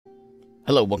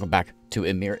Hello, welcome back to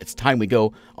Ymir. It's time we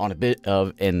go on a bit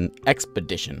of an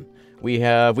expedition. We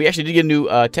actually did get a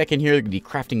new tech in here, the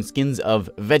crafting skins of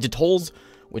vegetals,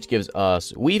 which gives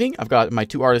us weaving. I've got my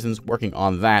 2 artisans working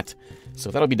on that,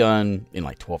 so that'll be done in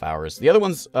like 12 hours. The other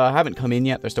ones haven't come in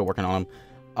yet; they're still working on them.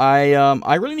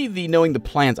 I really need the knowing the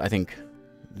plants. I think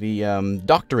the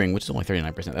doctoring, which is only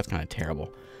 39%. That's kind of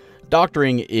terrible.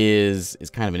 Doctoring is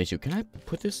kind of an issue. Can I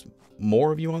put this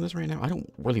more of you on this right now? I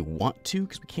don't really want to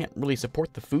because we can't really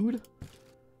support the food.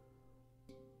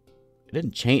 It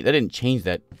didn't change. That didn't change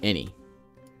that any.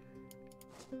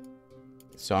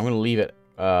 So I'm gonna leave it.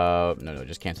 No,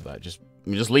 just cancel that. Just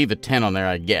leave the 10 on there,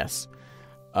 I guess.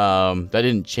 That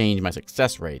didn't change my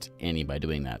success rate any by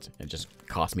doing that. It just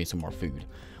cost me some more food.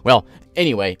 Well,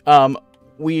 anyway,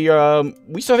 we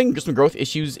still having some growth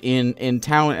issues in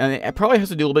town, and it probably has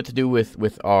to do a little bit to do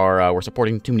with our we're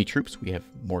supporting too many troops. We have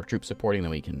more troops supporting than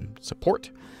we can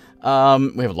support. We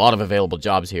have a lot of available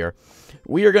jobs here.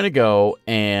 We are going to go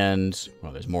and,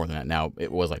 well, there's more than that now.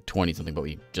 It was like 20 something, but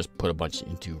we just put a bunch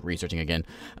into researching again.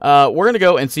 We're going to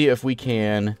go and see if we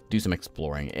can do some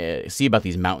exploring, see about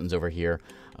these mountains over here.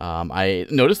 I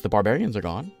noticed the barbarians are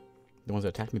gone. The ones that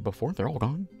attacked me before, they're all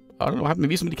gone. I don't know what happened.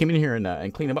 Maybe somebody came in here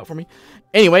and cleaned them up for me.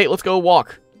 Anyway, let's go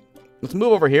walk. Let's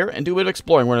move over here and do a bit of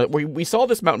exploring. We saw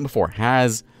this mountain before.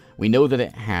 We know that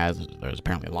it has, there's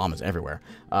apparently llamas everywhere.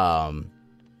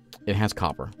 It has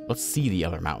copper. Let's see the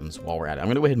other mountains while we're at it. I'm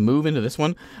going to go ahead and move into this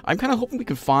one. I'm kind of hoping we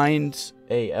can find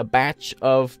a batch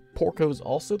of porcos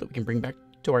also that we can bring back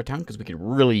to our town because we could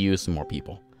really use some more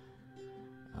people.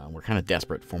 We're kind of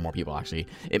desperate for more people, actually.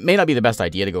 It may not be the best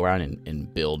idea to go around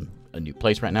and build a new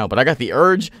place right now, but I got the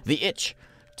urge, the itch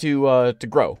to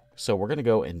grow. So we're going to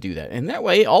go and do that. And that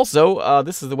way, also,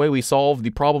 this is the way we solve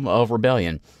the problem of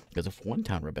rebellion. Because if one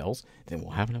town rebels, then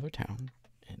we'll have another town.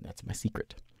 And that's my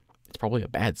secret. It's probably a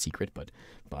bad secret, but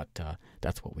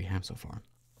that's what we have so far.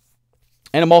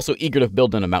 And I'm also eager to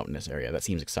build in a mountainous area. That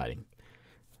seems exciting.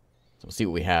 So we'll see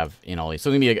what we have in all these. So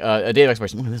it's going to be a day of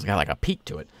exploration. This has got like a peak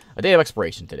to it. A day of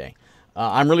exploration today.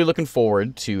 I'm really looking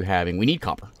forward to having... We need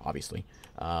copper, obviously.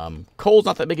 Coal's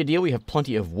not that big a deal. We have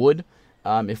plenty of wood.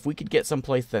 If we could get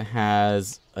someplace that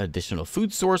has additional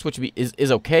food source, which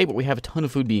is okay, but we have a ton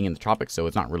of food being in the tropics, so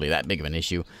it's not really that big of an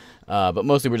issue. But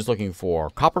mostly we're just looking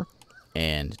for copper,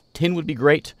 and tin would be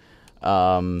great.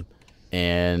 And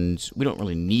we don't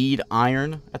really need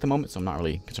iron at the moment, so I'm not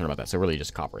really concerned about that. So really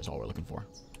just copper is all we're looking for.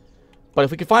 But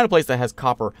if we could find a place that has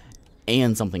copper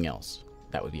and something else,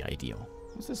 that would be ideal.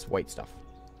 What's this white stuff?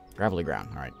 Gravelly ground.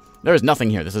 All right. There's nothing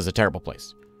here. This is a terrible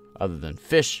place, other than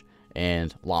fish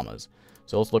and llamas.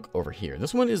 So let's look over here.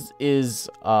 This one is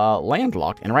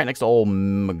landlocked and right next to old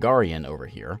Megarian over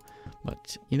here.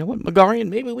 But you know what, Megarian?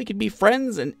 Maybe we could be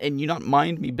friends and you not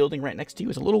mind me building right next to you.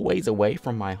 It's a little ways away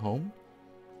from my home.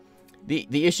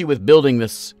 The issue with building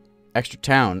this extra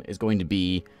town is going to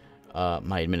be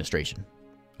my administration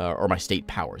or my state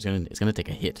power. It's going to take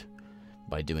a hit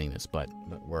by doing this, but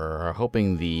we're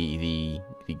hoping the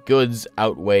goods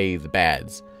outweigh the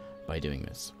bads by doing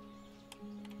this.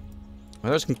 Well,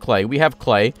 there's some clay. We have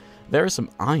clay. There's some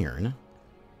iron.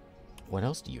 What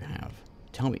else do you have?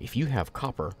 Tell me, if you have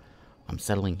copper, I'm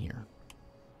settling here.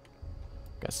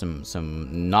 Got some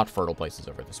not fertile places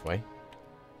over this way.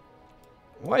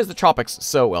 Why is the tropics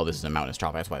so... Well, this is a mountainous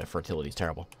tropic. That's why the fertility is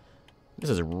terrible. This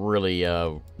is really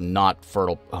not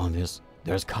fertile. Oh,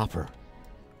 there's copper.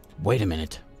 Wait a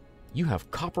minute. You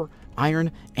have copper, iron,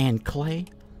 and clay?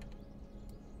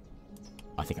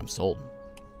 I think I'm sold.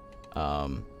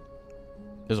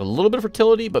 There's a little bit of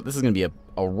fertility, but this is going to be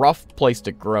a rough place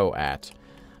to grow at.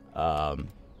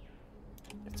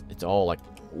 It's all like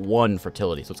 1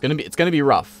 fertility, so it's gonna be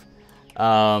rough.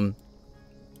 But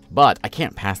I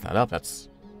can't pass that up. That's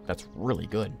really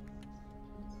good.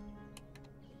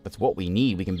 That's what we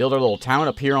need. We can build our little town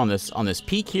up here on this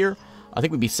peak here. I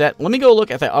think we'd be set. Let me go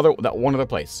look at that one other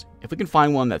place. If we can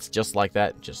find one that's just like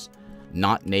that, just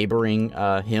not neighboring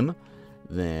him,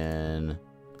 then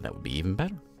that would be even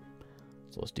better.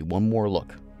 So let's do one more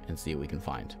look and see what we can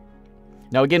find.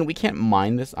 Now again, we can't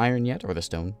mine this iron yet, or the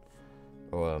stone.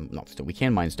 Not stone. We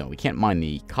can mine stone. We can't mine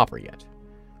the copper yet.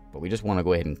 But we just want to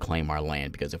go ahead and claim our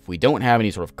land, because if we don't have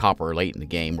any sort of copper late in the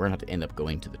game, we're going to have to end up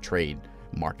going to the trade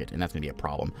market, and that's going to be a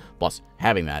problem. Plus,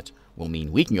 having that will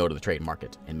mean we can go to the trade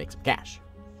market and make some cash.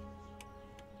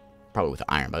 Probably with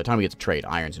the iron. By the time we get to trade,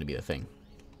 iron's going to be the thing.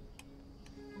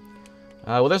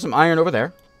 Well, there's some iron over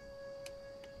there.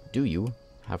 Do you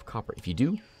have copper? If you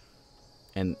do,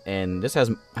 and this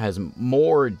has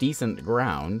more decent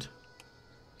ground.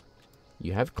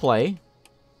 You have clay.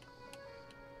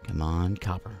 Come on,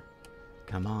 copper.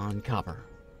 Come on, copper.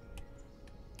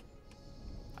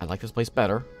 I like this place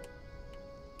better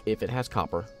if it has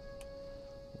copper,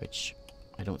 which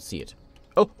I don't see it.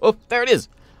 Oh, there it is.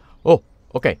 Oh,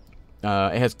 okay.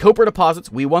 It has copper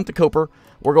deposits. We want the copper.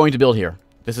 We're going to build here.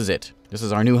 This is it. This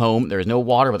is our new home. There is no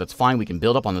water, but that's fine. We can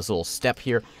build up on this little step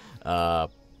here.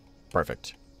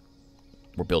 Perfect.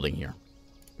 We're building here.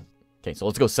 Okay, so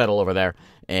let's go settle over there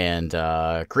and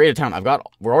create a town.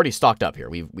 We're already stocked up here.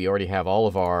 We already have all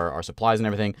of our supplies and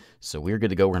everything, so we're good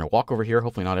to go. We're gonna walk over here.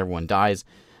 Hopefully, not everyone dies,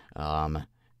 and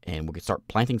we can start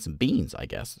planting some beans. I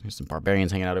guess there's some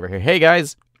barbarians hanging out over here. Hey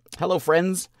guys, hello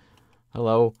friends,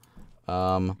 hello.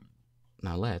 Now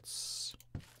let's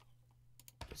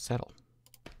settle.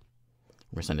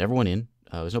 We're gonna send everyone in.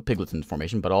 There's no piglets in the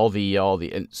formation, but all the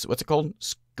what's it called?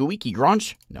 Squeaky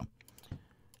Granch? No.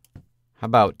 How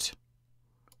about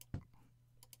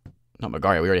not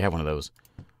Magaria? We already have one of those.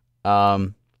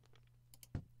 How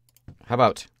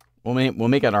about we'll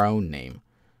make it our own name.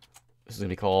 This is gonna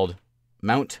be called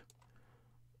Mount.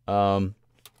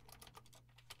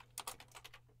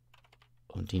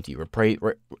 Tinti.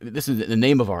 This is the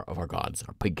name of our gods,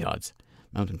 our pig gods.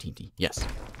 Mount Tinti. Yes.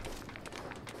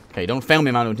 Okay, don't fail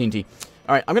me, Mount Tinti.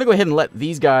 All right, I'm gonna go ahead and let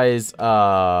these guys.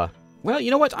 Well,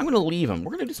 you know what? I'm gonna leave them.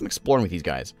 We're gonna do some exploring with these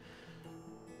guys.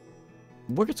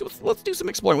 Let's do some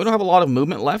exploring. We don't have a lot of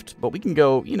movement left, but we can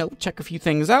go, check a few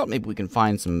things out. Maybe we can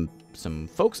find some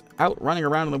folks out running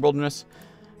around in the wilderness.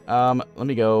 Let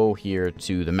me go here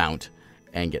to the mount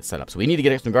and get set up. So we need to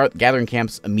get some gathering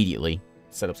camps immediately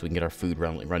set up so we can get our food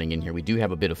running in here. We do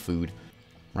have a bit of food,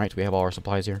 right? Do we have all our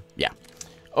supplies here? Yeah.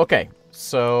 Okay.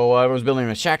 So everyone's building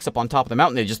their shacks up on top of the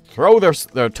mountain. They just throw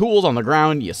their tools on the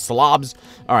ground, you slobs.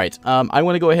 All right. I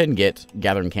want to go ahead and get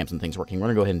gathering camps and things working. We're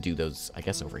going to go ahead and do those, I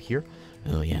guess, over here.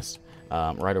 Oh, yes.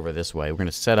 Right over this way. We're going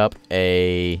to set up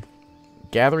a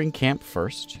gathering camp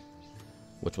first,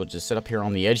 which will just sit up here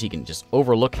on the edge. He can just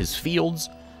overlook his fields.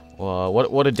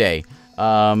 What a day.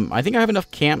 I think I have enough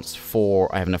camps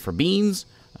I have enough for beans.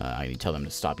 I need to tell them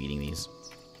to stop eating these.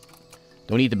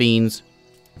 Don't eat the beans.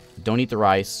 Don't eat the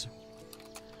rice.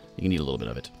 You can eat a little bit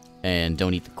of it. And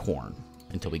don't eat the corn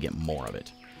until we get more of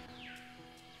it.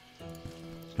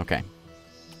 Okay.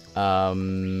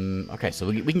 Okay, so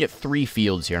we can get 3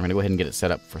 fields here. I'm going to go ahead and get it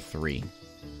set up for 3.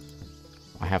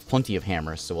 I have plenty of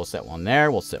hammers, so we'll set one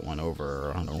there. We'll set one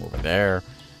over, I don't know, over there.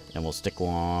 And we'll stick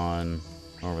one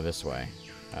over this way.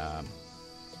 Right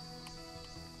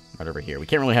over here. We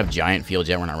can't really have giant fields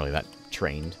yet. We're not really that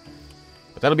trained.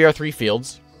 But that'll be our 3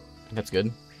 fields. That's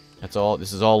good. That's all.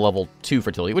 This is all level 2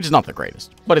 fertility, which is not the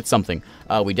greatest, but it's something.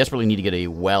 We desperately need to get a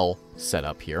well set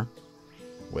up here,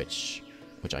 which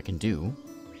I can do.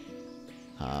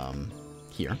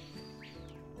 Here.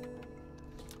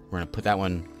 We're going to put that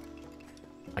one...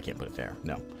 I can't put it there.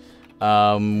 No.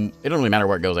 It don't really matter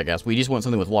where it goes, I guess. We just want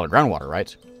something with water. Groundwater,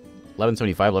 right?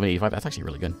 1175, 1185. That's actually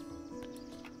really good.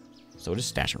 So we'll just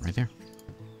stash it right there.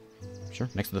 Sure.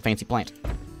 Next to the fancy plant.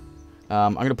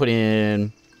 I'm going to put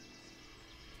in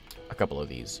a couple of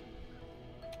these.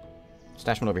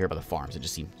 Stash one over here by the farms. It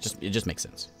just makes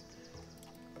sense.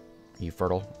 Are you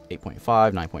fertile?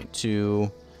 8.5,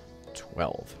 9.2,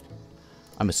 12.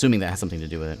 I'm assuming that has something to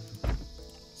do with it.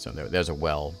 So there's a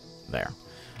well there.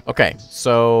 Okay,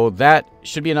 so that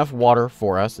should be enough water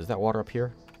for us. Is that water up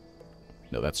here?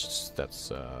 No, that's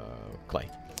clay.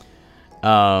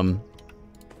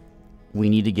 We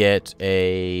need to get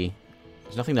a...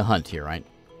 There's nothing to hunt here, right?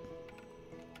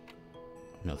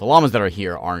 No, the llamas that are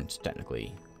here aren't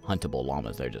technically huntable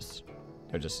llamas. They're just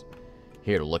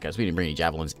here to look at us. We didn't bring any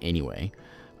javelins anyway.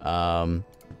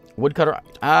 Woodcutter.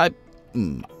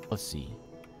 Let's see.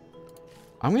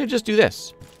 I'm going to just do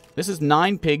this. This is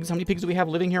 9 pigs. How many pigs do we have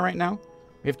living here right now?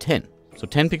 We have 10. So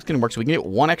 10 pigs can work. So we can get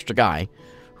 1 extra guy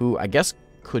who I guess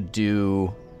could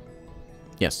do...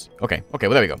 Yes. Okay. Okay,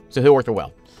 well, there we go. So he'll work the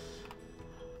well.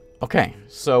 Okay.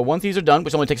 So once these are done,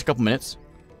 which only takes a couple minutes,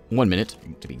 1 minute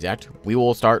to be exact, we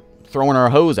will start throwing our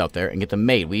hose out there and get them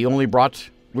made. We brought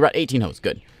 18 hose.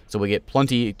 Good. So we get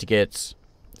plenty to get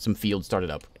some fields started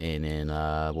up, and then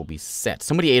we'll be set.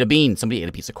 Somebody ate a bean. Somebody ate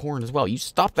a piece of corn as well. You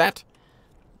stop that.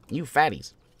 You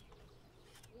fatties.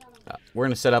 We're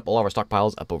going to set up all of our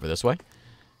stockpiles up over this way.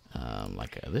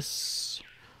 Like this.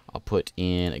 I'll put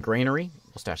in a granary.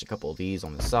 We'll stash a couple of these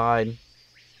on the side,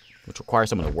 which requires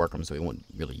someone to work them, so we won't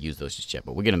really use those just yet,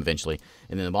 but we'll get them eventually.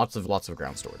 And then lots of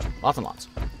ground storage. Lots and lots.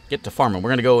 Get to farming. We're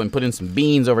going to go and put in some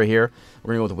beans over here.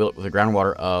 We're going to go with the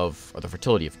groundwater or the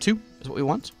fertility of 2 is what we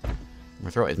want. We're going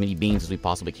to throw as many beans as we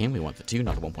possibly can. We want the 2,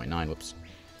 not the 1.9. Whoops.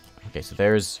 Okay, so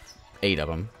there's 8 of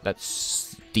them.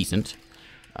 That's decent.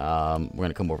 We're going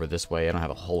to come over this way. I don't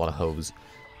have a whole lot of hose.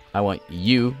 I want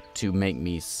you to make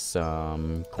me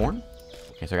some corn.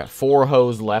 Okay, so I got 4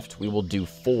 hoes left. We will do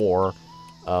 4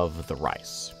 of the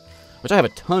rice. Which I have a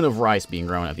ton of rice being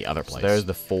grown at the other place. So there's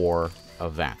the 4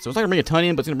 of that. So it's not going to bring a ton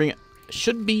in, but it's going to bring...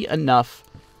 should be enough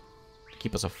to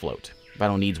keep us afloat.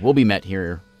 Vital needs will be met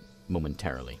here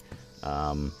momentarily.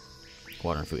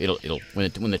 Water and food. It'll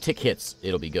when the tick hits,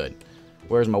 it'll be good.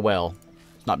 Where's my well?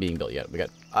 It's not being built yet. We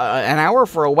got an hour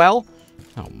for a well?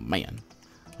 Oh, man.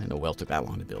 I didn't know well took that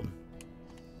long to build.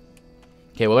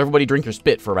 Okay, well, everybody drink your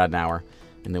spit for about an hour,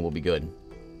 and then we'll be good.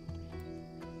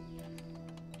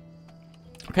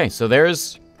 Okay, so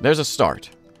there's a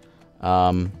start.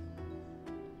 We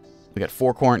got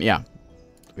 4 corn. Yeah.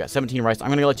 We got 17 rice. I'm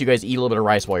going to let you guys eat a little bit of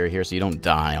rice while you're here so you don't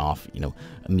die off,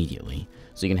 immediately.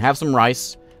 So you can have some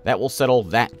rice. That will settle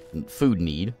that food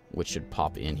need, which should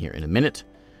pop in here in a minute.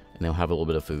 And then we'll have a little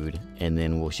bit of food. And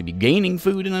then we should be gaining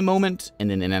food in a moment. And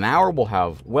then in an hour, we'll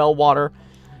have well water.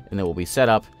 And then we'll be set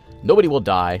up. Nobody will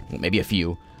die. Well, maybe a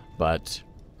few. But,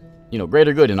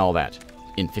 greater good and all that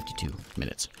in 52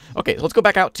 minutes. Okay, so let's go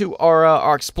back out to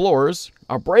our explorers,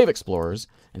 our brave explorers,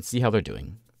 and see how they're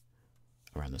doing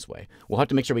around this way. We'll have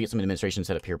to make sure we get some administration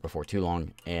set up here before too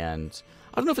long. And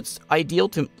I don't know if it's ideal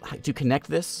to connect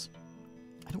this.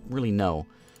 I don't really know.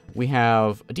 We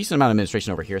have a decent amount of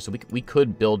administration over here, so we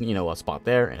could build, a spot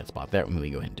there and a spot there when we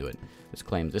go ahead and do it.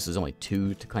 This is only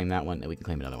 2 to claim that one, and we can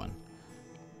claim another one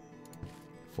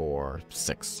for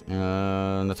 6.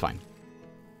 That's fine.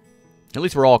 At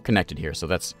least we're all connected here, so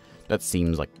that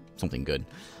seems like something good.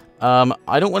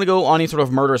 I don't want to go on any sort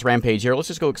of murderous rampage here. Let's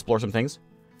just go explore some things.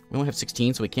 We only have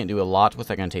 16, so we can't do a lot. What's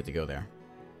that going to take to go there?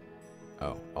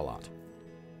 Oh, a lot.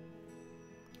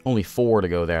 Only 4 to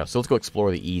go there. So let's go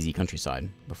explore the easy countryside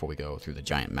before we go through the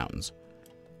giant mountains.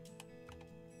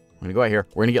 We're going to go out here.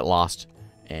 We're going to get lost.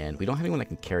 And we don't have anyone that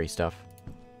can carry stuff.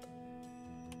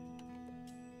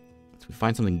 So if we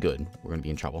find something good, we're going to be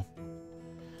in trouble.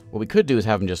 What we could do is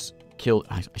have them just kill...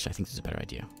 Actually, I think this is a better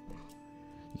idea.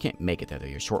 You can't make it there, though.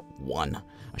 You're short 1.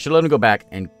 I should let him go back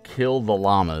and kill the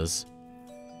llamas.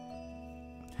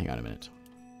 Hang on a minute.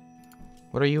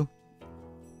 What are you?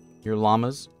 You're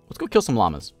llamas? Let's go kill some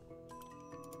llamas.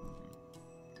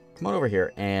 Come on over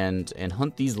here and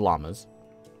hunt these llamas.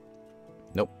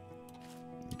 Nope.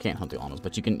 You can't hunt the llamas,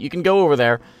 but you can go over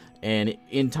there and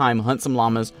in time hunt some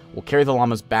llamas. We'll carry the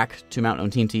llamas back to Mount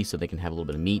Ontinti so they can have a little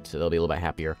bit of meat, so they'll be a little bit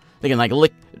happier. They can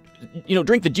lick,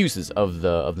 drink the juices of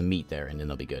the meat there, and then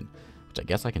they'll be good. Which I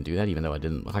guess I can do that, even though I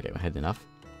didn't look like I had enough.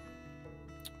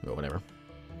 Or whatever.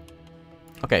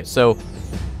 Okay, so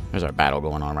there's our battle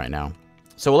going on right now.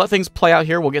 So we'll let things play out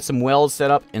here. We'll get some wells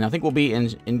set up, and I think we'll be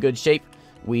in good shape.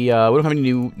 We don't have any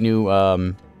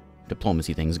new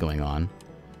diplomacy things going on.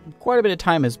 Quite a bit of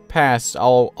time has passed.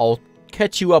 I'll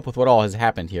catch you up with what all has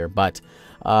happened here, but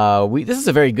this is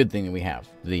a very good thing that we have.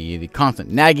 The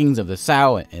constant naggings of the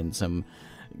sow, and some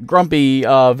grumpy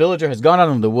villager has gone out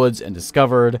into the woods and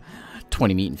discovered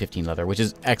 20 meat and 15 leather, which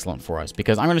is excellent for us,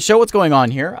 because I'm going to show what's going on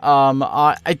here.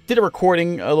 I did a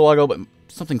recording a little while ago, but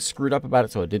something screwed up about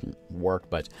it, so it didn't work,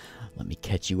 but let me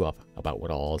catch you up about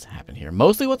what all has happened here.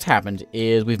 Mostly what's happened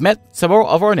is we've met several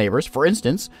of our neighbors. For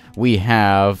instance, we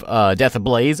have Death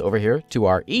Ablaze over here to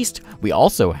our east. We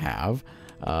also have,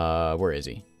 where is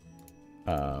he?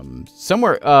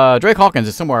 Somewhere, Drake Hawkins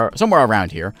is somewhere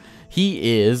around here.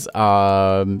 He is,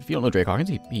 if you don't know Drake Hawkins,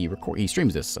 he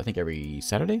streams this, I think every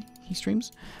Saturday he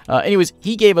streams. Anyways,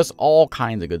 he gave us all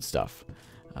kinds of good stuff.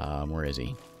 Where is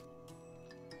he?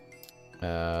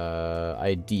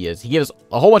 Ideas. He gave us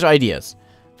a whole bunch of ideas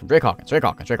from Drake Hawkins.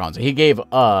 So he gave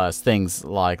us things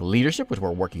like leadership, which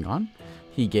we're working on.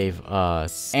 He gave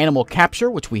us animal capture,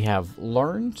 which we have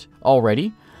learned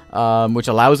already, which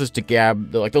allows us to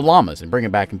grab the llamas and bring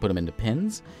them back and put them into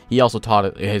pens. He also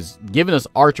has given us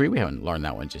archery. We haven't learned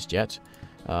that one just yet.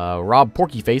 Rob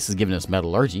Porkyface has given us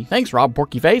metallurgy. Thanks, Rob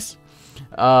Porkyface.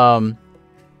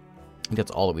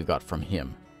 That's all that we've got from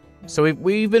him. So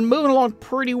we've been moving along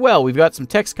pretty well. We've got some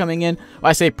text coming in.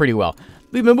 I say pretty well.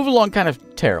 We've been moving along kind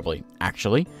of terribly,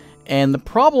 actually. And the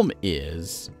problem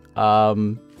is,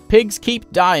 pigs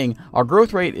keep dying. Our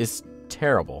growth rate is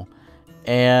terrible.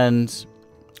 And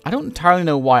I don't entirely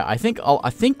know why. I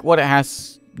think what it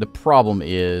has, the problem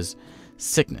is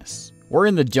sickness. We're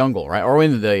in the jungle, right? Or we're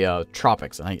in the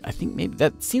tropics. And I think maybe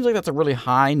that seems like that's a really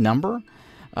high number.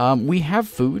 We have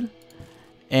food.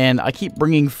 And I keep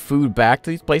bringing food back to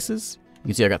these places. You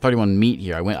can see I got 31 meat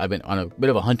here. I've been on a bit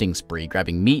of a hunting spree,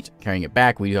 grabbing meat, carrying it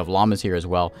back. We do have llamas here as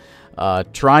well.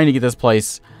 Trying to get this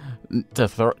place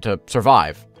to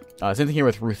survive. Same thing here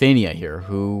with Ruthania here,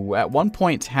 who at one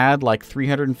point had like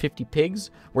 350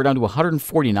 pigs. We're down to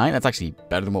 149. That's actually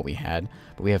better than what we had.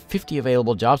 But we have 50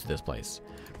 available jobs at this place.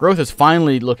 Growth is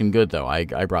finally looking good, though.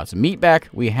 I brought some meat back.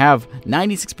 We have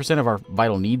 96% of our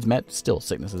vital needs met. Still,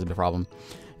 sickness is a problem.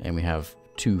 And we have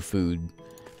 2 food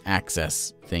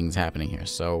access things happening here.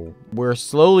 So we're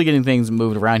slowly getting things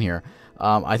moved around here.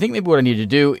 I think maybe what I need to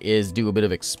do is do a bit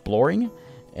of exploring.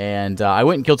 And I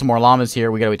went and killed some more llamas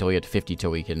here. We gotta wait till we get to 50 till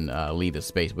we can leave this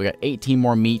space. We got 18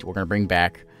 more meat we're gonna bring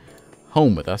back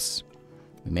home with us.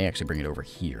 We may actually bring it over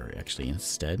here, actually,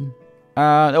 instead.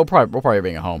 We'll probably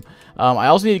bring it home. I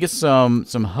also need to get some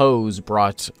hose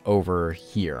brought over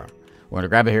here. We're gonna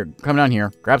grab it here, come down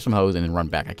here, grab some hose, and then run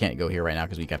back. I can't go here right now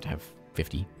because we have to have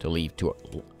 50 to leave to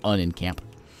unencamp.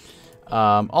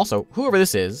 Also, whoever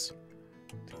this is,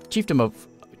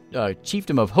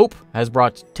 Chiefdom of Hope has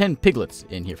brought 10 piglets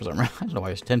in here for some reason. I don't know why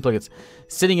there's 10 piglets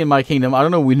sitting in my kingdom. I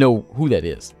don't know if we know who that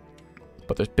is,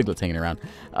 but there's piglets hanging around.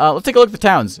 Let's take a look at the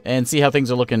towns and see how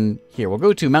things are looking here. We'll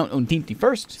go to Mount Untinti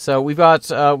first. So we've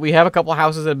got, we have a couple of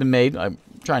houses that have been made. I'm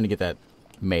trying to get that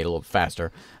made a little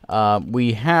faster.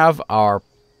 We have our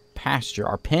pasture.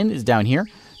 Our pen is down here.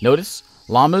 Notice,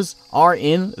 llamas are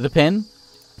in the pen.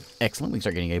 Excellent. We can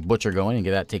start getting a butcher going and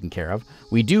get that taken care of.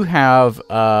 We do have,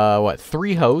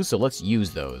 3 hoes, so let's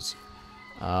use those.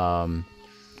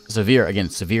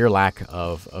 Severe lack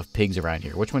of pigs around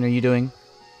here. Which one are you doing?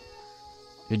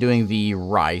 You're doing the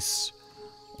rice.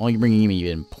 Only bringing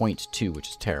me in 0.2, which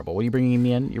is terrible. What are you bringing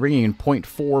me in? You're bringing in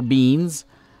 0.4 beans,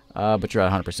 but you're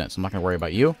at 100%, so I'm not going to worry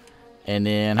about you. And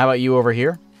then how about you over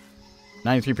here?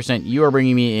 93%. You are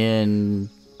bringing me in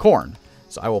corn,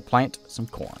 so I will plant some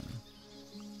corn.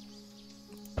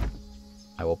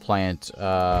 I will plant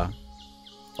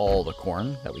all the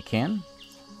corn that we can.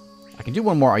 I can do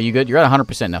one more. Are you good? You're at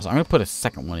 100% now, so I'm going to put a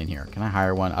second one in here. Can I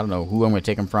hire one? I don't know who I'm going to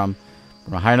take them from.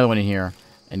 I'm going to hire another one in here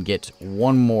and get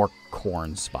one more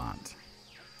corn spot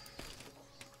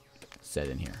set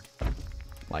in here.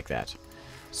 Like that.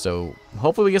 So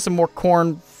hopefully we get some more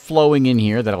corn flowing in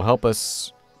here. That'll help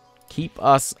us keep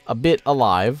us a bit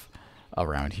alive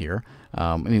around here.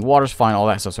 I mean, water's fine. All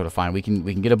that stuff's sort of fine. We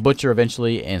can get a butcher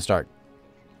eventually and start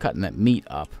cutting that meat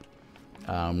up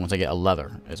once I get a leather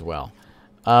as well.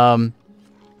 I think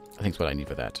that's what I need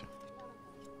for that.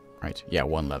 Right, yeah,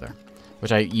 1 leather,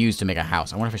 which I use to make a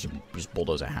house. I wonder if I should just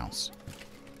bulldoze a house.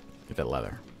 Get that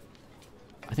leather.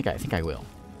 I think I will.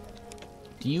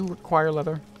 Do you require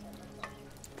leather?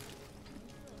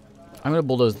 I'm gonna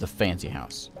bulldoze the fancy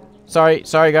house. Sorry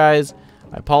guys.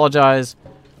 I apologize,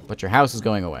 but your house is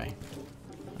going away.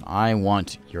 I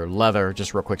want your leather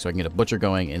just real quick so I can get a butcher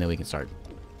going, and then we can start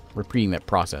repeating that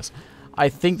process. I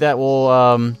think that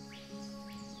will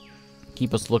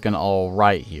keep us looking all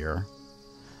right here.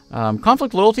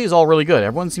 Conflict loyalty is all really good.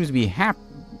 Everyone seems to be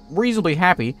reasonably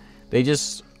happy. They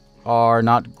just are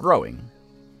not growing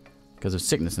because of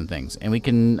sickness and things. And we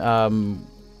can,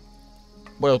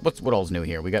 well, what all's new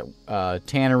here? We got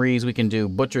tanneries. We can do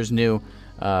butchers new.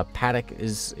 Paddock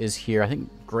is here. I think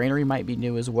granary might be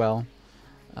new as well.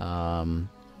 We've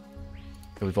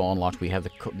all unlocked. We have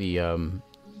the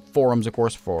forums, of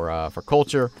course, for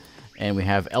culture, and we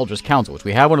have Eldris Council, which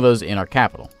we have one of those in our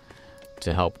capital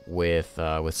to help with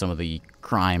some of the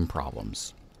crime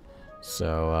problems.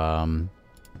 So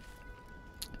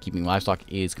keeping livestock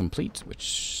is complete,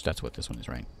 which that's what this one is,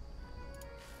 right?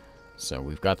 So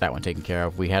we've got that one taken care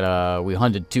of. We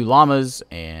hunted 2 llamas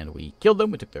and we killed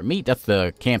them. We took their meat. That's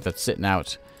the camp that's sitting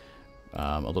out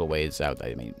a little ways out.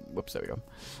 I mean, whoops, there we go.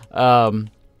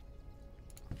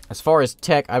 As far as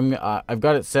tech, I've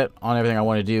got it set on everything I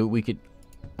want to do.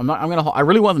 I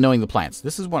really want knowing the plants.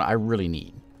 This is what I really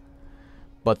need.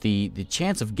 But the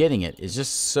chance of getting it is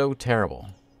just so terrible.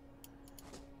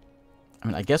 I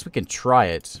mean, I guess we can try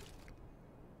it.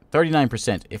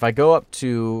 39%. If I go up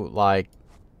to, like,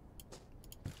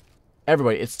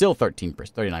 everybody, it's still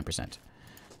 39%.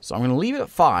 So I'm going to leave it at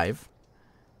 5.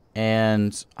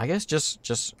 And I guess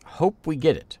just hope we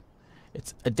get it.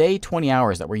 It's a day, 20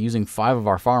 hours that we're using 5 of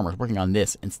our farmers working on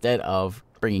this instead of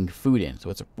bringing food in. So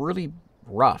it's really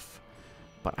rough,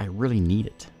 but I really need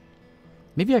it.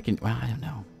 Maybe I can, well, I don't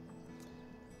know.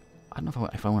 I don't know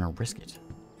if I want to risk it.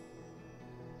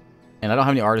 And I don't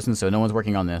have any artisans, so no one's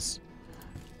working on this.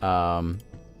 I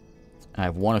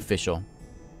have 1 official.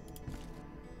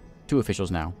 2 officials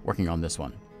now working on this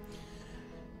one.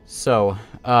 So,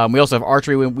 we also have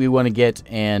archery we want to get,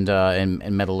 and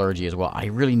metallurgy as well. I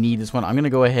really need this one. I'm going to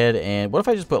go ahead and... What if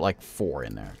I just put, like, 4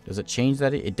 in there? Does it change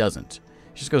that? It doesn't.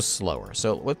 It just goes slower.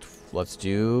 So, let's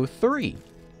do 3.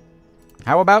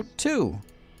 How about 2?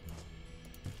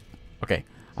 Okay.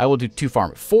 I will do 2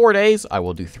 farmers. 4 days, I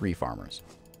will do 3 farmers.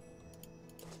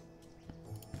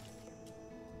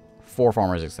 4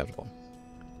 farmers acceptable.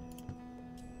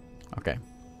 Okay.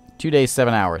 2 days,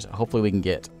 7 hours. Hopefully we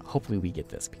get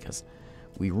this, because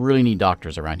we really need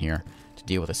doctors around here to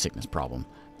deal with a sickness problem.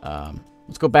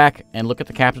 Let's go back and look at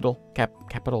the capital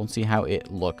and see how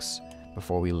it looks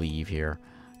before we leave here.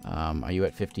 Are you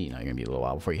at 50? No, you're going to be a little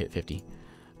while before you hit 50.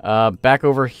 Back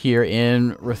over here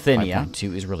in Ruthenia.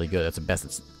 5.2 is really good. That's the best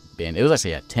it's been. It was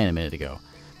actually at 10 a minute ago,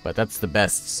 but that's the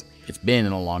best it's been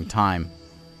in a long time.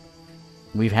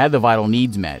 We've had the vital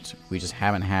needs met. We just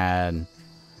haven't had,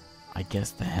 I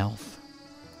guess, the health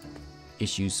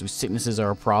issues. So sicknesses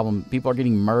are a problem. People are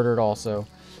getting murdered also.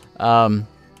 So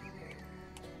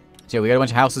we got a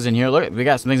bunch of houses in here. Look, we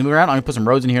got some things moving around. I'm going to put some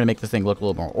roads in here to make this thing look a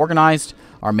little more organized.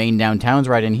 Our main downtown's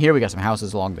right in here. We got some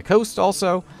houses along the coast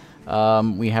also.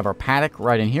 We have our paddock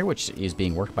right in here, which is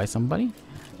being worked by somebody.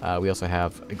 We also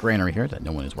have a granary here that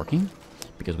no one is working,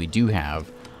 because we do have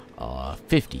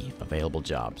 50 available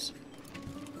jobs,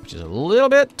 which is a little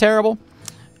bit terrible.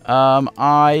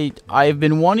 I've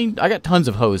been wanting... I got tons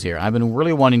of hose here. I've been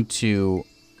really wanting to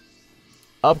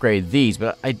upgrade these,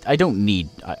 but I don't need...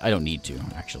 I don't need to,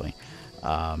 actually.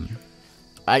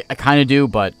 I kind of do,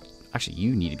 but... Actually,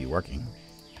 you need to be working.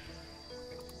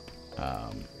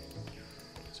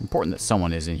 It's important that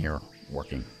someone is in here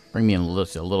working. Bring me in a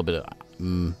little bit of...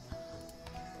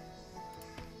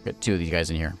 Get 2 of these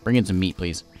guys in here. Bring in some meat,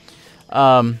 please.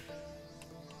 And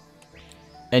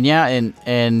yeah,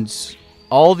 and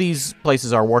all these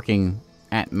places are working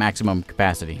at maximum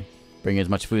capacity, bringing as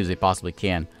much food as they possibly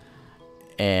can,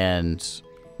 and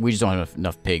we just don't have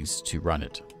enough pigs to run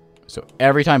it. So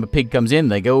every time a pig comes in,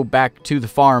 they go back to the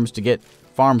farms to get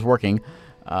farms working,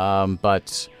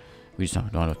 but we just don't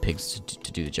have enough pigs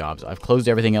to do the jobs. I've closed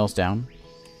everything else down,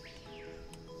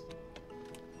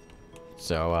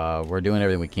 so we're doing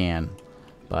everything we can,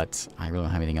 but I really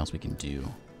don't have anything else we can do.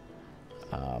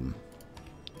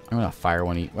 I'm gonna fire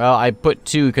one. Well, I put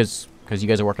 2 because you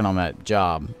guys are working on that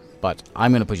job, but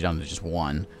I'm gonna put you down to just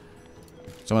 1.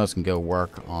 Someone else can go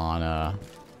work on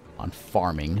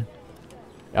farming.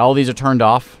 All these are turned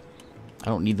off. I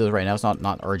don't need those right now. It's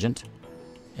not urgent.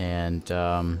 And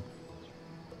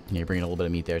you bring in a little bit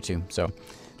of meat there too. So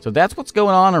that's what's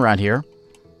going on around here.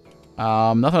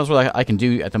 Nothing else really I can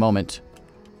do at the moment.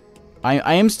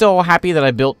 I am still happy that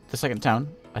I built the second town.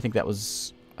 I think it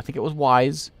was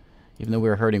wise, even though we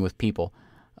were hurting with people.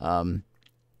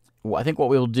 I think what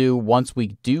we'll do once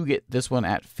we do get this one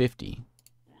at 50,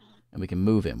 and we can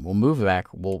move him, we'll move it back.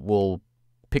 We'll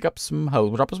pick up some hose.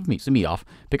 We'll drop some meat off.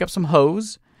 Pick up some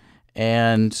hose,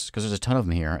 and because there's a ton of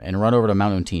them here, and run over to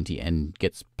Mount TNT and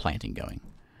get planting going.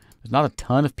 There's not a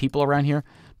ton of people around here,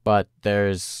 but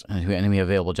there's enemy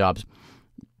available jobs.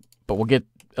 But we'll get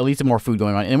at least some more food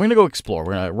going on, and we're gonna go explore.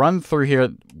 We're gonna run through here.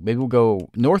 Maybe we'll go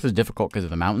north. Is difficult because of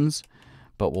the mountains,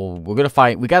 but we're gonna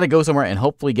fight. We got to go somewhere and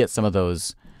hopefully get some of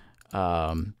those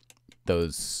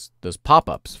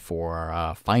pop-ups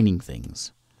for finding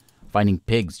things, finding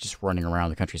pigs just running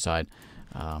around the countryside,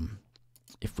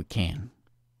 if we can.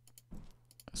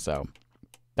 So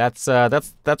that's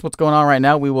what's going on right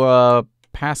now. We will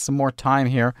pass some more time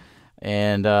here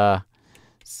and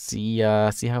see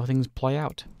how things play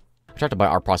out. Attracted by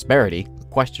our prosperity? ?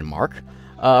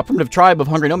 A primitive tribe of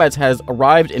hungry nomads has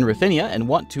arrived in Ruthenia and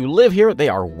want to live here. They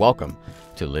are welcome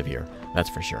to live here. That's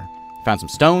for sure. Found some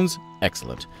stones.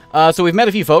 Excellent. So we've met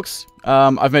a few folks.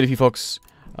 I've met a few folks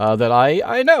that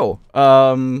I know.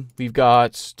 We've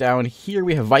got down here,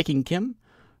 we have Viking Kim,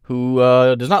 who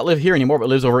does not live here anymore, but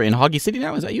lives over in Hoggy City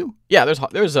now. Is that you? Yeah,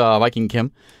 there's Viking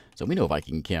Kim. So we know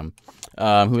Viking Kim,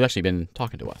 who's actually been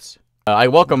talking to us. I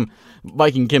welcome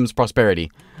Viking Kim's prosperity.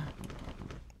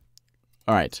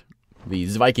 All right.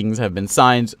 These Vikings have been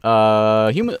signed.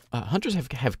 Hunters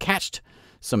have catched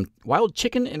some wild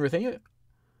chicken in Ruthenia.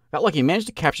 Got lucky and managed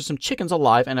to capture some chickens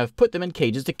alive and have put them in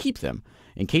cages to keep them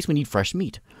in case we need fresh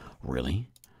meat. Really?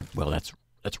 Well, that's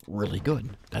really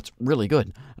good. That's really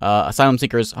good. Asylum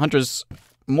seekers, hunters,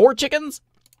 more chickens?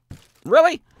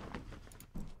 Really?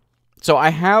 So I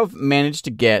have managed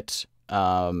to get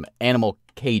animal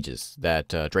cages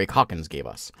that Drake Hawkins gave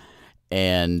us.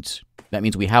 And that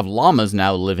means we have llamas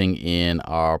now living in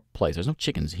our place. There's no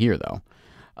chickens here, though.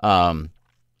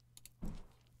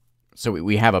 So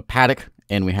we have a paddock,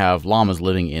 and we have llamas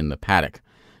living in the paddock.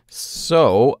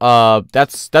 So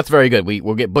that's very good.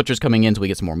 We'll get butchers coming in so we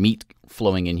get some more meat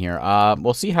flowing in here.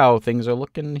 We'll see how things are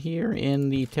looking here in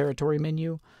the territory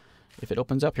menu. If it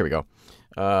opens up, here we go.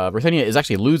 Ruthenia is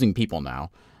actually losing people now.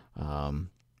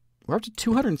 We're up to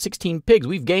 216 pigs.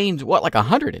 We've gained, what, like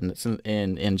 100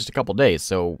 in just a couple days.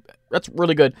 So that's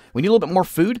really good. We need a little bit more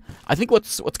food. I think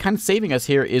what's kind of saving us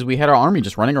here is we had our army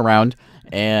just running around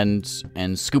and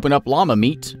scooping up llama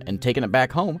meat and taking it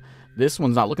back home. This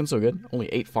one's not looking so good. Only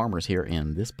 8 farmers here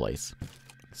in this place.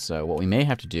 So what we may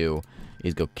have to do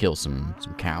is go kill some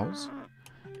cows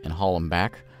and haul them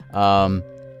back. I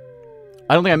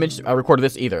don't think I recorded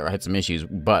this either. I had some issues,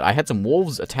 but I had some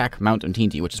wolves attack Mount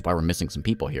Untinti, which is why we're missing some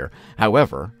people here.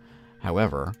 However,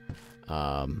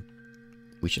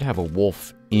 we should have a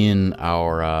wolf in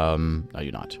our, I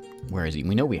do not. Where is he?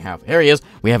 We know we have, there he is.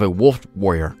 We have a wolf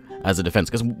warrior as a defense,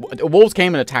 because wolves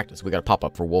came and attacked us. We got a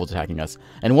pop-up for wolves attacking us.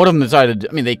 And one of them decided,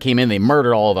 I mean, they came in, they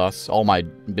murdered all of us, all my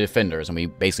defenders, and we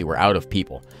basically were out of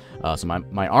people. So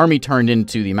my army turned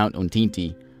into the Mount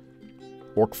Untinti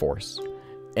orc force.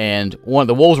 And one of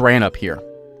the wolves ran up here.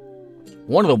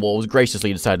 One of the wolves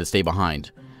graciously decided to stay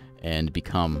behind and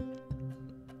become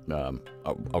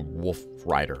a wolf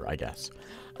rider, I guess.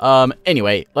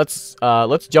 Anyway, let's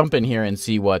jump in here and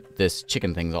see what this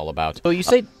chicken thing's all about. So you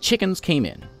say chickens came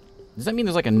in. Does that mean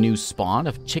there's like a new spawn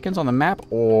of chickens on the map,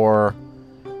 or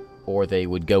they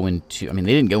would go into? I mean,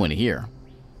 they didn't go into here,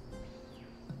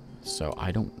 so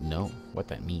I don't know what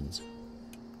that means.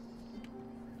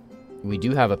 We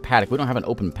do have a paddock. We don't have an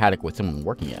open paddock with someone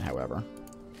working it, however.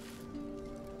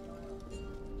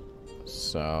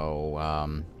 So I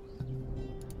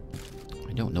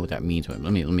don't know what that means. But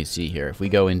let me see here. If we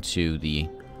go into the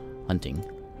hunting,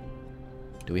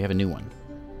 do we have a new one?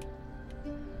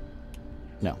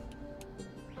 No.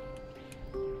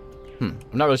 I'm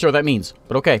not really sure what that means,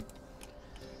 but okay.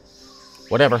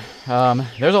 Whatever.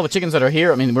 There's all the chickens that are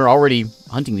here. I mean, we're already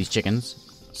hunting these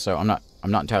chickens, so I'm not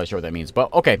entirely sure what that means.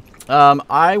 But okay.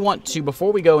 I want to,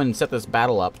 before we go and set this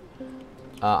battle up,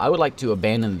 I would like to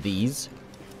abandon these.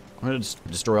 I'm going to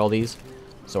destroy all these,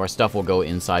 so our stuff will go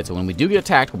inside. So when we do get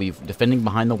attacked, we'll be defending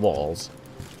behind the walls.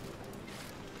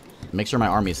 Make sure my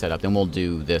army is set up. Then we'll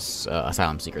do this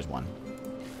Asylum Seekers one.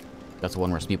 That's the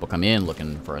one where people come in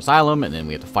looking for asylum, and then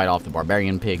we have to fight off the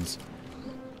barbarian pigs.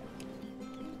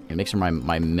 And make sure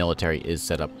my military is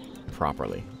set up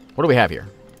properly. What do we have here?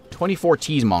 24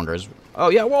 cheesemongers. Oh,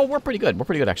 yeah, well, we're pretty good. We're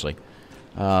pretty good, actually.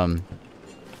 You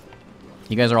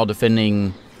guys are all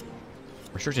defending...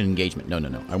 Restricted engagement.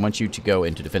 No. I want you to go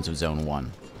into defensive zone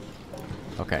 1.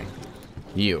 Okay.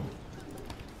 You.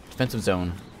 Defensive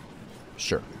zone.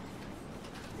 Sure.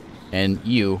 And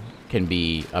you can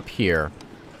be up here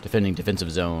defending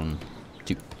defensive zone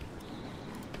 2.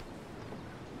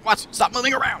 What? Stop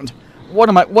moving around! What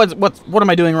am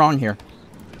I doing wrong here?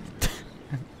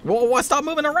 What? Stop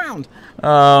moving around!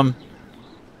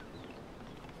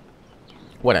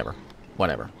 Whatever.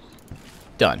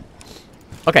 Done.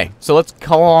 Okay, so let's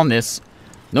call on this.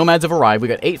 Nomads have arrived. We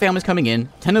got 8 families coming in.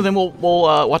 10 of them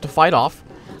we'll have to fight off.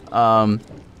 We'll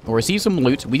receive some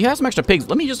loot. We have some extra pigs.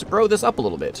 Let me just grow this up a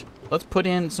little bit. Let's put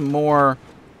in some more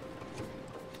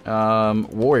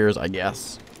warriors, I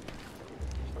guess.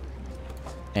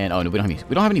 And oh no, we don't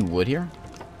have any wood here.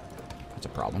 That's a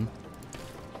problem.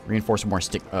 Reinforce some more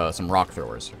some rock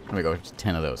throwers. There we go,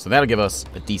 10 of those. So that'll give us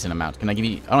a decent amount. Can I give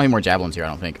you? I don't have more javelins here. I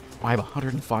don't think. Oh, I have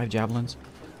 105 javelins.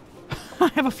 I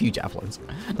have a few javelins.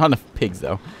 Not enough pigs,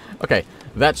 though. Okay,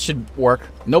 that should work.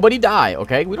 Nobody die,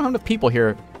 okay? We don't have enough people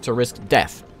here to risk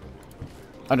death.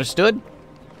 Understood?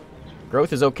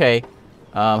 Growth is okay.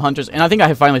 Hunters, and I think I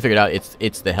have finally figured out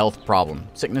it's the health problem.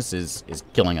 Sickness is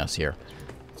killing us here.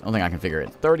 It's the only thing I can figure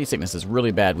it. 30 sickness is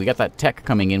really bad. We got that tech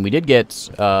coming in. We did get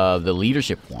the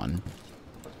leadership one,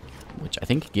 which I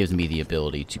think gives me the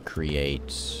ability to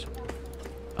create...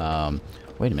 wait a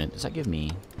minute. Does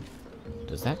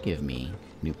that give me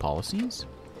new policies?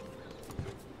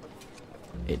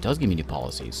 It does give me new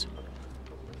policies.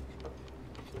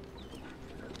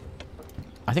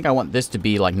 I think I want this to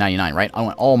be like 99, right? I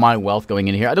want all my wealth going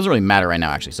in here. It doesn't really matter right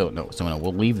now, actually. So no,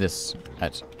 we'll leave this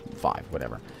at 5,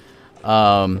 whatever.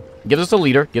 Gives us a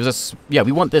leader. Gives us... Yeah,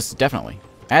 we want this, definitely.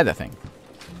 Add that thing.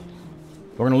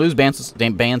 We're going to lose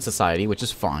band society, which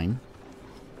is fine.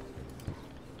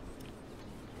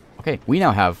 Okay, we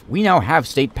now have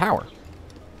state power.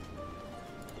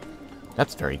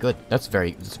 That's very good. It's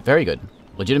very good.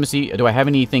 Legitimacy. Do I have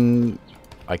anything?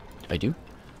 I do.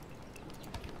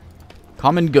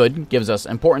 Common good gives us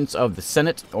importance of the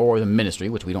Senate or the ministry,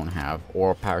 which we don't have,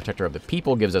 or power protector of the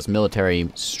people gives us military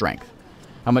strength.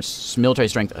 How much military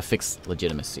strength affects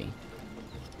legitimacy?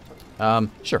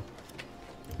 Sure.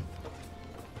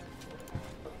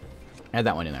 Add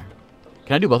that one in there.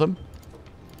 Can I do both of them?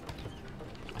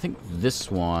 I think this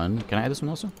one... Can I add this one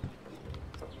also?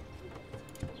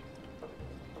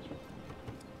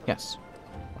 Yes.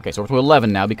 Okay, so we're to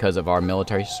 11 now because of our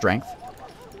military strength.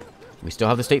 We still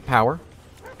have the state power.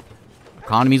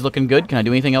 Economy's looking good. Can I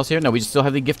do anything else here? No, we still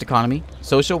have the gift economy.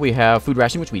 Social, we have food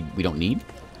ration, which we don't need.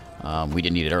 We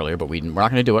didn't need it earlier, but we're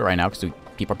not going to do it right now because we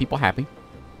keep our people happy.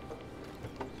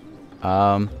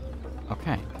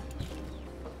 Okay.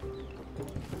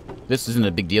 This isn't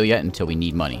a big deal yet until we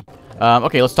need money.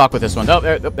 Okay, let's talk with this one. Oh,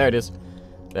 there it is.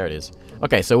 There it is.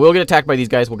 Okay, so we'll get attacked by these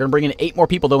guys. We're going to bring in 8 more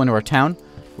people, though, into our town,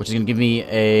 which is going to give me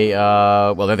a,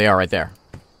 well, there they are right there.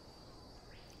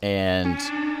 And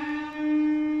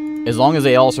as long as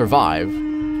they all survive,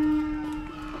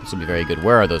 this will be very good.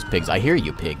 Where are those pigs? I hear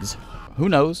you, pigs. Who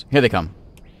knows? Here they come.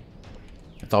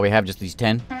 That's all we have, just these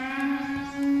 10?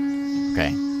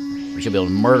 Okay. We should be able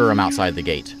to murder them outside the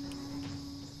gate.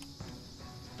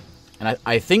 And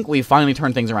I think we finally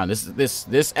turned things around.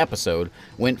 This episode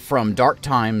went from dark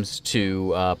times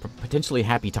to potentially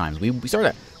happy times. We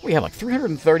had like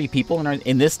 330 people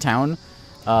in this town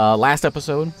last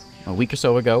episode, a week or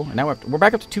so ago, and now we're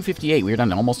back up to 258. We were down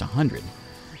to almost 100,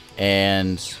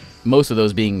 and most of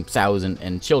those being sows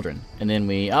and children. And then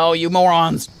oh, you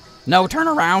morons! No, turn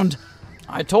around!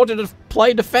 I told you to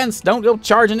play defense. Don't go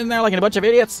charging in there like a bunch of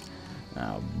idiots.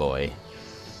 Oh boy.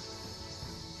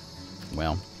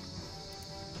 Well.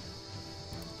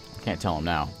 Can't tell them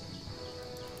now.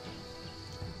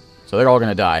 So they're all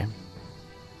gonna die.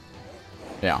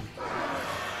 Yeah.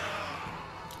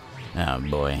 Oh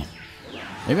boy.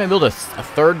 Maybe I build a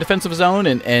third defensive zone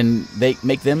and they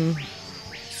make them.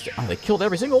 Oh, they killed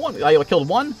every single one. I killed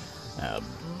one. Oh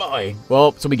boy.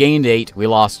 Well, so we gained 8. We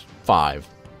lost 5.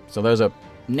 So there's a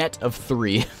net of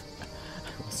 3.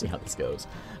 We'll see how this goes.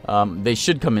 They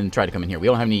should try to come in here. We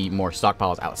don't have any more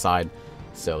stockpiles outside,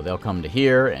 so they'll come to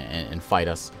here and fight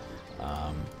us.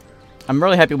 I'm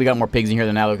really happy we got more pigs in here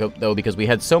than now, though, because we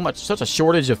had such a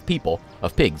shortage of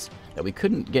pigs, that we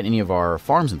couldn't get any of our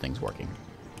farms and things working.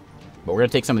 But we're going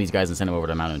to take some of these guys and send them over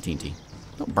to Mountain TNT.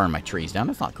 Don't burn my trees down.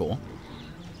 That's not cool.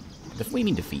 What do you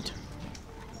mean defeat?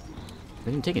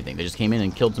 They didn't take anything. They just came in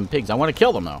and killed some pigs. I want to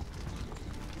kill them, though.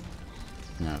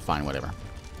 No, fine, whatever.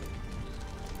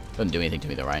 Doesn't do anything to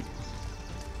me, though, right?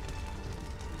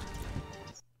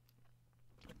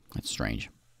 That's strange.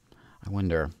 I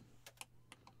wonder.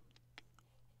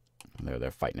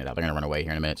 They're fighting it out. They're going to run away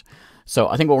here in a minute. So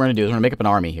I think what we're going to do is we're going to make up an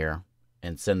army here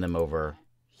and send them over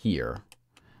here.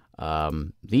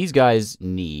 These guys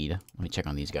need. Let me check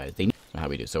on these guys. They need, how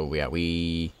we do? So yeah,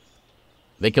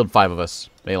 they killed 5 of us.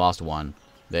 They lost 1.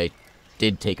 They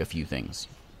did take a few things.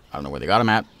 I don't know where they got them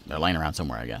at. They're laying around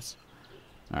somewhere, I guess.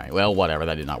 All right. Well, whatever.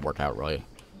 That did not work out really,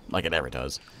 like it ever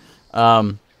does.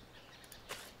 So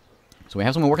we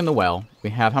have someone working the well.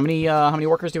 We have how many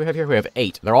workers do we have here? We have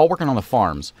 8. They're all working on the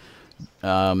farms,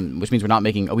 which means we're not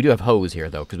making. Oh, we do have hose here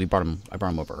though, because I brought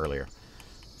them over earlier.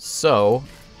 So,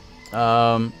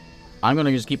 I'm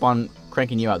gonna just keep on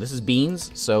cranking you out. This is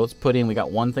beans, so let's put in. We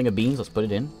got 1 thing of beans. Let's put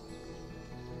it in.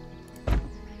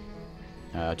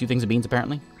 2 things of beans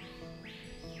apparently.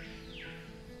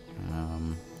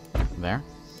 There.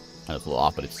 That's a little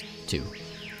off, but it's 2.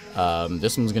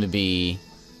 This one's gonna be.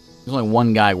 There's only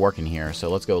 1 guy working here, so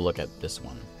let's go look at this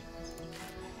one.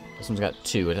 This one's got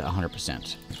 2 at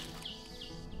 100%.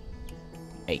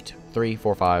 8. 3,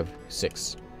 4, 5,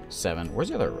 6, 7. Where's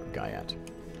the other guy at?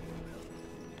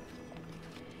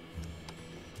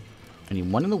 I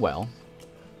need 1 in the well.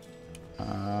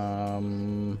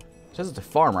 It says it's a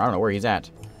farmer. I don't know where he's at.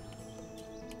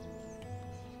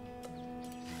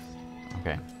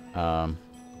 Okay.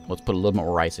 Let's put a little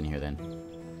more rice in here then.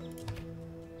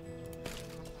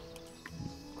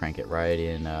 Crank it right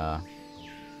in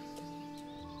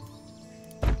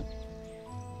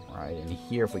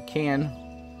here if we can.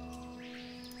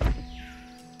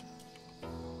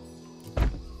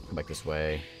 Come back this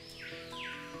way.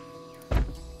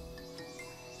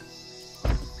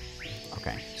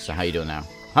 Okay, so how you doing now?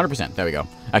 100%. There we go.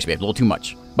 Actually, we have a little too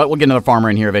much, but we'll get another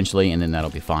farmer in here eventually, and then that'll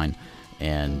be fine,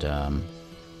 and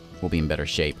we'll be in better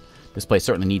shape. This place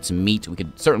certainly needs some meat. We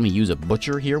could certainly use a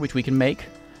butcher here, which we can make.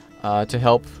 To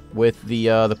help with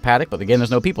the paddock, but again, there's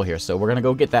no people here, so we're gonna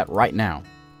go get that right now.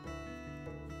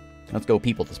 Let's go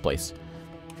people this place.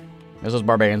 There's those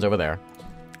barbarians over there.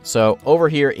 So over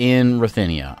here in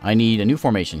Ruthenia, I need a new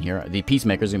formation here. The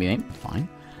peacemaker's gonna be named. Fine.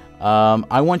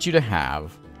 I want you to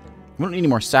have. We don't need any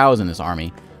more sows in this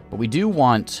army, but we do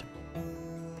want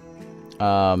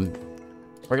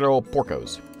regular old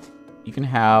porcos. You can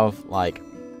have like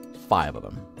 5 of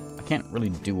them. I can't really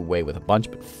do away with a bunch,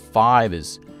 but 5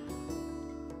 is.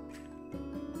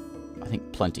 I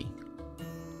think plenty.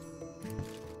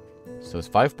 So it's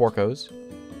 5 porcos,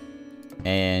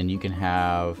 and you can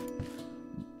have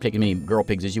take as many girl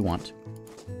pigs as you want.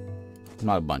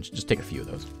 Not a bunch, just take a few of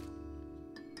those.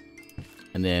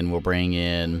 And then we'll bring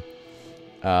in.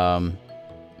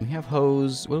 We have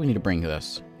hose. What do we need to bring to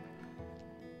this?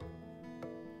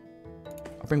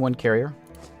 I'll bring 1 carrier.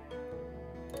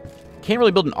 can't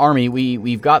really build an army.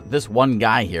 We've got this one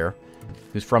guy here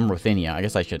who's from Ruthenia. I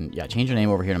guess I shouldn't. Yeah, change your name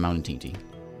over here to Mountain Tinty.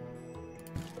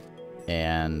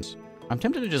 And I'm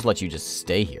tempted to just let you just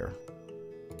stay here.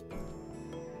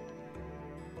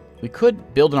 We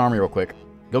could build an army real quick.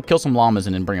 Go kill some llamas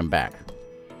and then bring them back.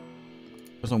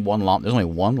 There's only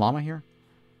one llama here?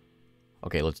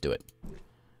 Okay, let's do it.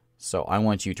 So I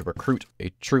want you to recruit a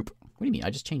troop. What do you mean? I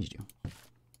just changed you.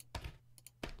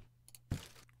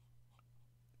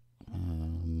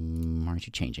 Aren't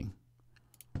you changing?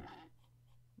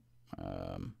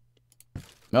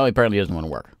 Well, apparently it doesn't want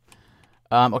to work.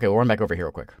 Okay, we'll run back over here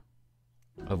real quick.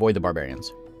 Avoid the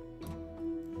barbarians.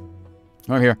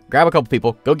 Over here, grab a couple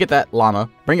people, go get that llama,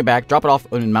 bring it back, drop it off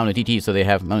in Mountain Tinty so they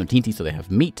have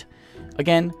meat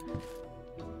again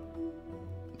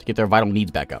to get their vital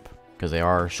needs back up because they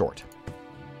are short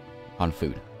on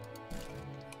food.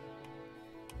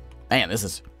 Man, this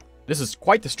is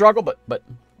quite the struggle, but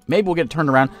maybe we'll get it turned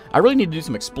around. I really need to do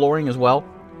some exploring as well.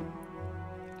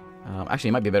 Actually,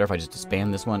 it might be better if I just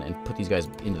disband this one and put these guys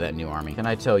into that new army. Can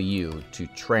I tell you to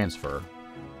transfer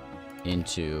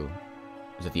into...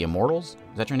 Is it the Immortals?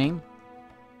 Is that your name?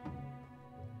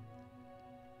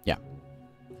 Yeah.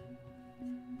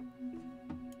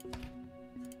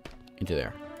 Into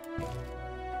there.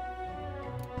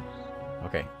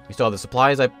 Okay. You still have the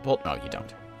supplies I pulled? No, you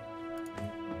don't.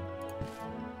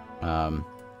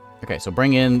 Okay, so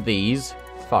bring in these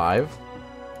 5.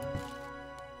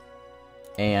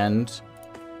 And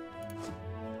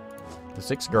the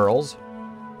 6 girls.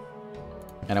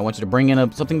 And I want you to bring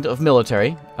in something of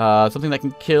military. Something that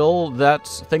can kill that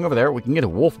thing over there. We can get a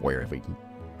wolf warrior if we can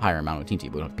hire a Mountain Tinty.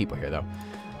 We don't have people here, though.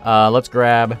 Let's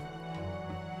grab...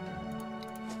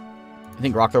 I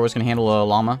think Rock Thrower's going to handle a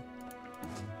llama.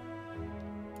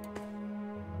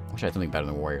 Wish I had something better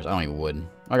than warriors. I don't need wood.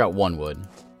 I got 1 wood.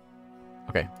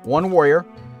 Okay, 1 warrior.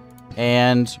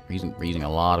 And we're using a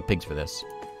lot of pigs for this.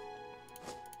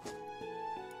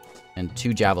 And 2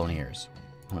 javelineers.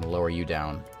 I'm going to lower you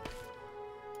down.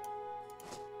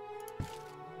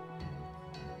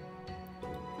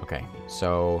 Okay,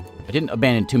 so I didn't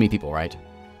abandon too many people, right?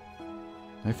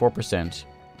 Only 4%.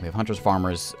 We have hunters,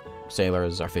 farmers,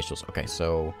 sailors, officials. Okay,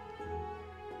 so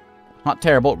not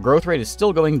terrible. Growth rate is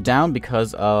still going down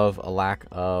because of a lack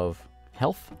of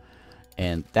health.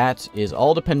 And that is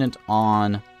all dependent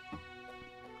on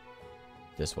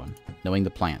this one, knowing the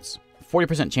plants.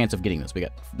 40% chance of getting this. We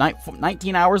got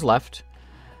 19 hours left.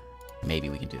 Maybe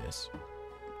we can do this.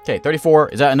 Okay, 34.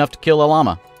 Is that enough to kill a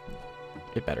llama?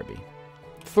 It better be.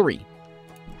 3.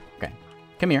 Okay,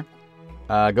 come here.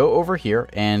 Go over here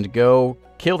and go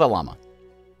kill that llama.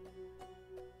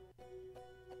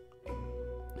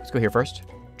 Let's go here first.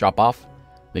 Drop off,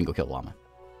 then go kill the llama.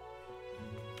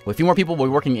 With a few more people, we'll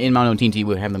be working in Mount Tinty.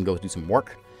 We'll have them go do some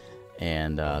work,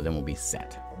 and then we'll be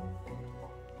set.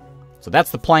 So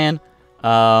that's the plan.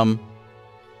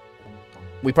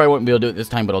 We probably won't be able to do it this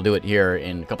time, but I'll do it here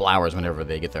in a couple hours whenever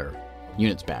they get their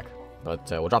units back.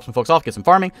 But we'll drop some folks off, get some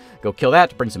farming, go kill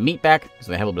that, bring some meat back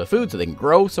so they have a little bit of food so they can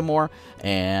grow some more.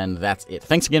 And that's it.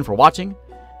 Thanks again for watching.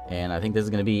 And I think this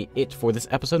is going to be it for this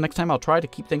episode. Next time I'll try to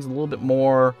keep things a little bit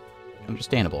more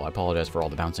understandable. I apologize for all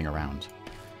the bouncing around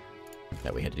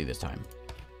that we had to do this time.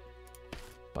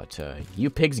 But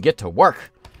you pigs get to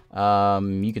work.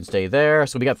 You can stay there.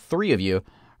 So we got 3 of you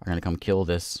are going to come kill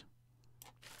this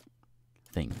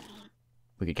thing.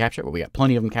 We could capture it. Well, we got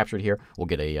plenty of them captured here. We'll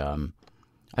get a...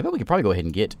 I bet we could probably go ahead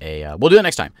and get a... we'll do that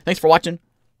next time. Thanks for watching.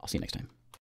 I'll see you next time.